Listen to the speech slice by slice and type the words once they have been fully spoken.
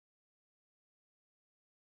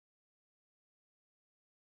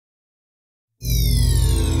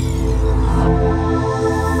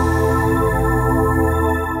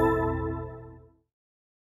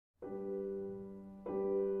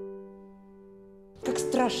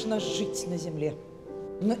страшно жить на земле.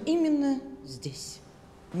 Но именно здесь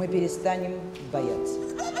мы перестанем бояться.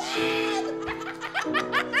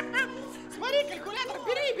 Смотри, калькулятор,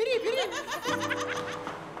 бери!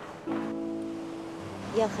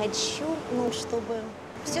 Я хочу, чтобы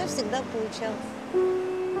все всегда получалось.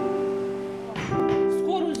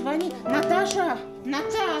 Скорую звони. Наташа!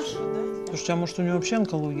 Слушайте, а может у него вообще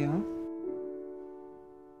онкология, а?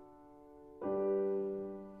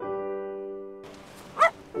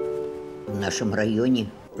 В нашем районе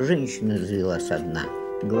женщина развелась одна.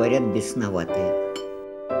 Говорят, бесноватая.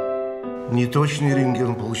 Неточный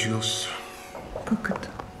рентген получился. Как это?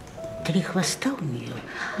 3 хвоста у нее.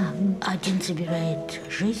 Один забирает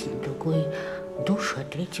жизнь, другой душу, а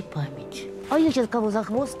третий память. А я сейчас кого за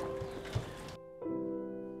хвост?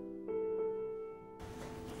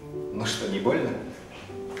 Ну что, не больно?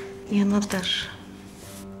 Я Наташа.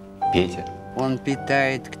 Петя. Он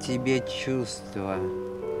питает к тебе чувства.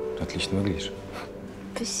 Отлично выглядишь.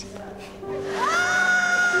 Спасибо.